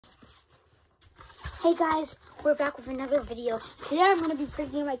Hey guys, we're back with another video. Today I'm going to be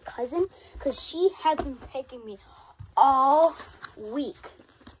pranking my cousin because she has been pranking me all week.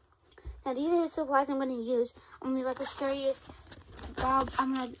 Now these are the supplies I'm going to use. I'm going to be like a scary dog.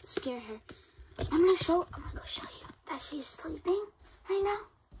 I'm going to scare her. I'm going to go show you that she's sleeping right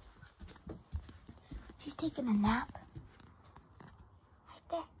now. She's taking a nap. Right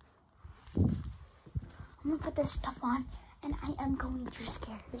there. I'm going to put this stuff on. And I am going to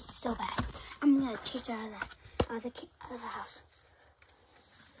scare her so bad. I'm going to chase her out of the house.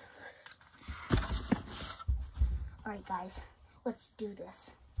 Alright guys, let's do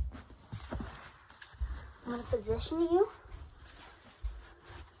this. I'm going to position you.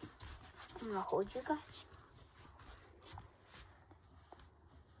 I'm going to hold you guys.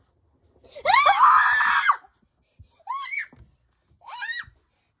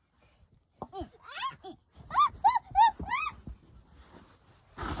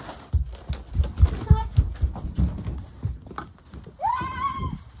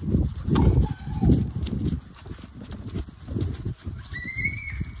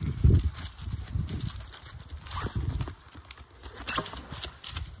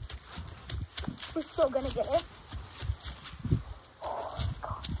 We're still gonna get it. Oh my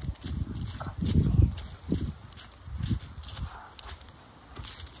God.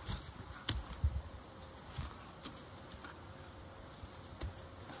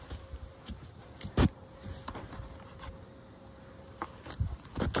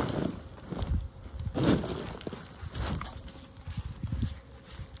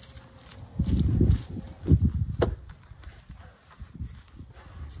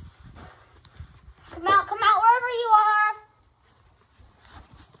 Come out wherever you are.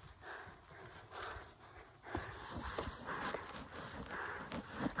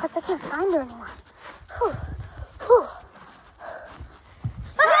 Because I can't find her anymore. Whew. Whew.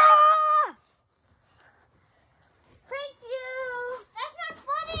 Ah! Pranked you. That's not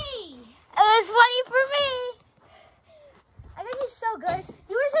funny. It was funny for me. I think you're so good.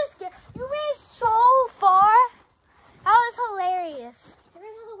 You were so scared. You ran so far. That was hilarious. I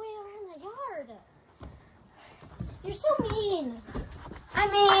ran all the way around the yard. You're so mean. I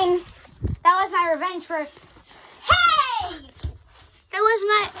mean, that was my revenge for. Hey!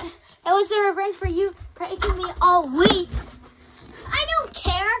 That was the revenge for you pranking me all week. I don't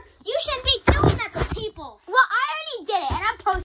care. You shouldn't be doing that to people. Well, I already did it, and I'm posting.